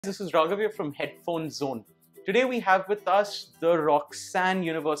This is Raghav here from Headphone Zone. Today we have with us the Roxanne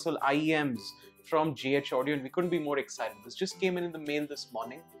Universal IEMs from JH Audio, and we couldn't be more excited. This just came in the mail this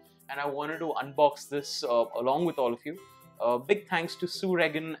morning and I wanted to unbox this along with all of you. Big thanks to Sue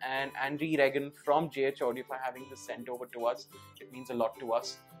Regan and Andy Regan from JH Audio for having this sent over to us. It means a lot to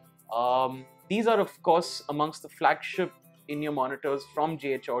us. These are of course amongst the flagship in-ear monitors from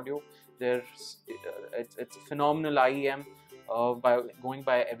JH Audio. It's a phenomenal IEM. Going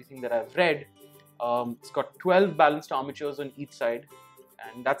by everything that I've read, it's got 12 balanced armatures on each side,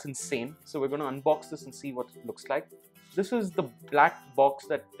 and that's insane. So we're going to unbox this and see what it looks like. This is the black box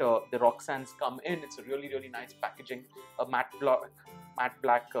that the Roxannes come in. It's a really nice packaging, a matte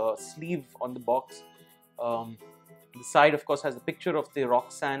black sleeve on the box. The side of course has a picture of the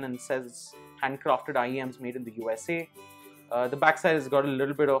Roxanne and says handcrafted IEMs made in the USA. The backside has got a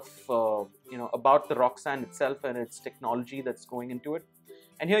little bit of, about the Roxanne itself and its technology that's going into it.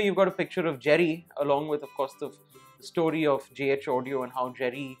 And here you've got a picture of Jerry, along with, of course, the story of JH Audio and how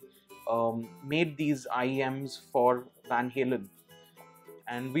Jerry made these IEMs for Van Halen.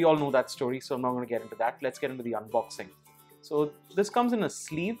 And we all know that story, so I'm not going to get into that. Let's get into the unboxing. So this comes in a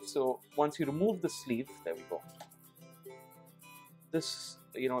sleeve. So once you remove the sleeve, there we go. This,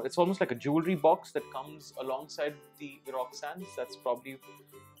 it's almost like a jewelry box that comes alongside the Roxannes. That's probably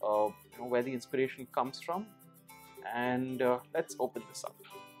where the inspiration comes from. And let's open this up.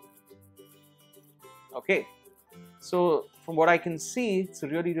 Okay, so from what I can see, it's a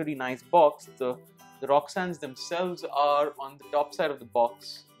really nice box. The Roxannes themselves are on the top side of the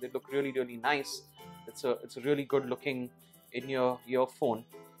box. They look really nice. It's a really good looking in-ear earphone,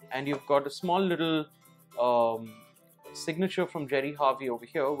 and you've got a small little signature from Jerry Harvey over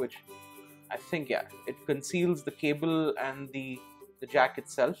here, which I think, yeah, it conceals the cable and the jack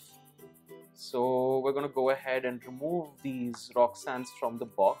itself. So we're going to go ahead and remove these Roxannes from the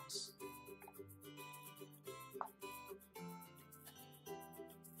box.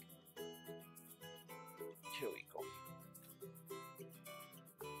 Here we go.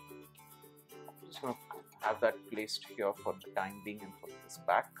 Just going to have that placed here for the time being and put this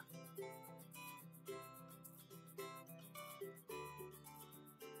back.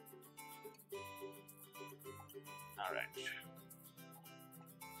 All right.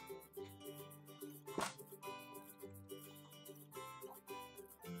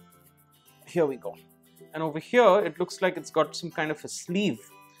 Here we go. And over here, it looks like it's got some kind of a sleeve.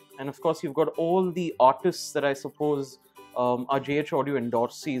 And of course, you've got all the artists that I suppose are JH Audio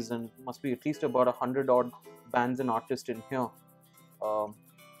endorsees, and must be at least about 100 odd bands and artists in here. So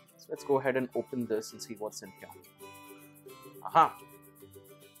let's go ahead and open this and see what's in here. Aha.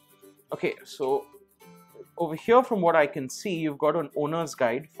 Okay, so over here, from what I can see, you've got an owner's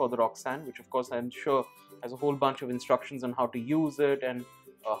guide for the Roxanne, which of course I'm sure has a whole bunch of instructions on how to use it and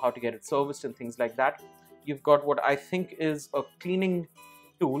how to get it serviced and things like that. You've got what I think is a cleaning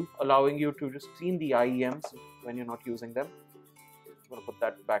tool, allowing you to just clean the IEMs when you're not using them. I'm going to put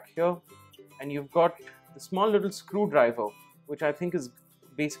that back here. And you've got the small little screwdriver, which I think is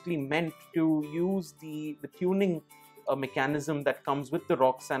basically meant to use the tuning mechanism that comes with the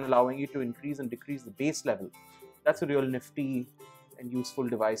Roxanne, allowing you to increase and decrease the bass level. That's a real nifty and useful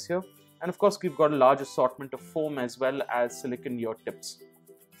device here. And of course, we've got a large assortment of foam as well as silicone ear tips.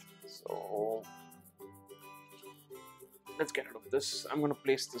 So let's get rid of this. I'm going to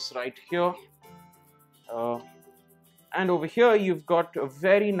place this right here. And over here, you've got a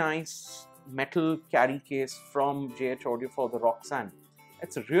very nice metal carry case from JH Audio for the Roxanne.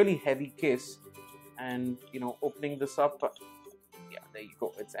 It's a really heavy case. And opening this up, yeah, there you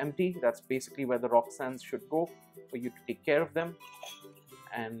go. It's empty. That's basically where the Roxannes should go for you to take care of them.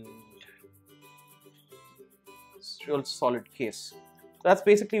 And it's a real solid case. That's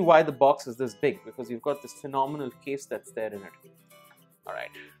basically why the box is this big, because you've got this phenomenal case that's there in it. All right,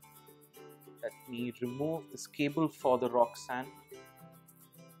 let me remove this cable for the Roxanne.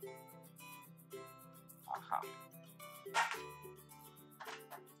 Aha.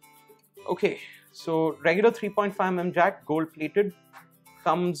 Okay. So regular 3.5mm jack, gold plated,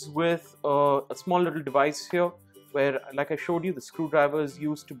 comes with a small little device here where, like I showed you, the screwdriver is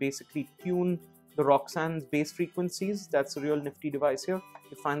used to basically tune the Roxanne's bass frequencies. That's a real nifty device here.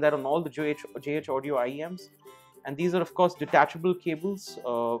 You find that on all the JH Audio IEMs. And these are of course detachable cables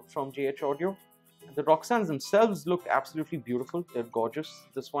from JH Audio. The Roxannes themselves look absolutely beautiful. They're gorgeous.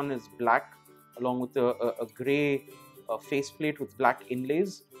 This one is black along with a grey faceplate with black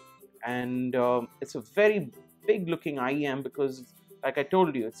inlays. And it's a very big looking IEM because, like I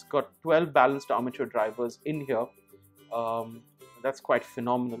told you, it's got 12 balanced armature drivers in here. That's quite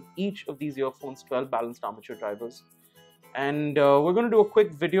phenomenal. Each of these earphones, 12 balanced armature drivers. And we're going to do a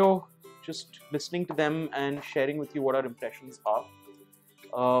quick video just listening to them and sharing with you what our impressions are.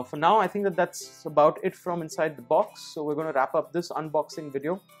 For now, I think that's about it from inside the box. So we're going to wrap up this unboxing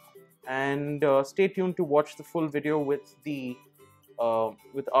video, and stay tuned to watch the full video with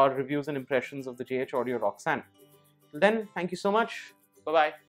with our reviews and impressions of the JH Audio Roxanne. Till then, thank you so much. Bye-bye.